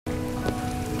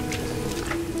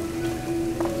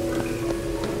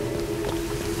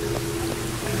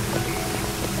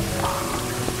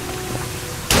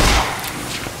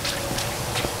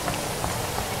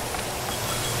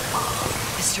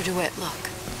conduit, look.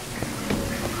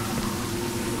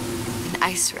 An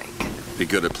ice rink. Be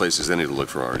good at places any to look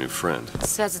for our new friend. It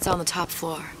says it's on the top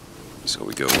floor. So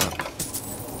we go up.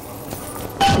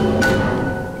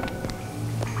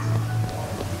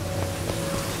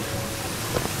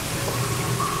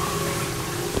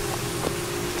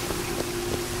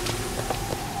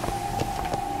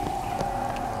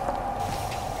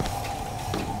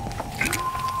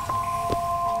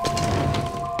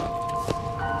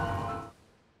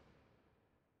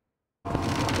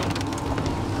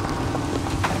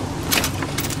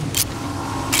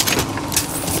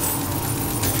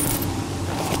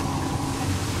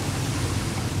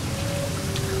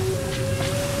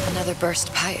 Another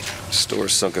burst pipe. Store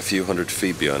sunk a few hundred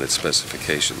feet beyond its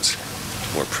specifications.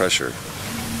 More pressure,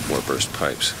 more burst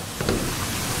pipes.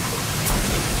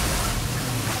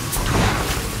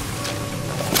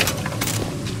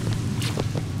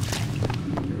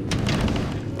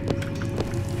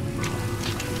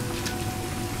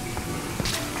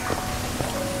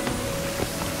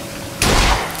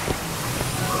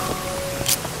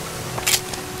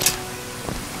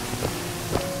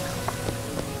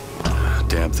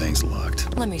 Damn thing's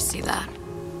locked. Let me see that.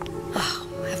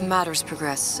 Oh, have matters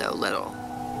progressed so little?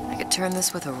 I could turn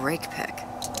this with a rake pick.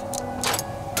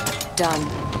 Done.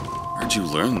 Where'd you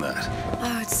learn that?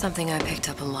 Oh, it's something I picked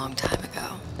up a long time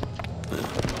ago.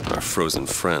 Yeah, our frozen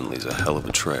friend leaves a hell of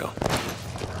a trail.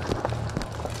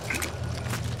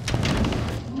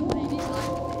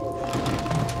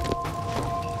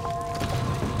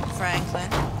 Franklin.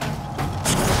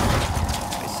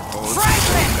 I suppose.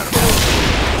 Franklin!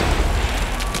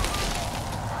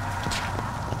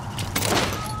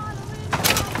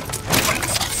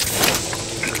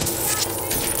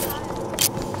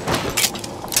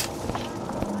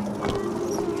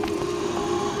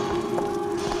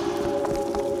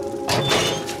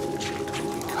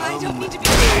 I don't need to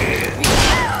be...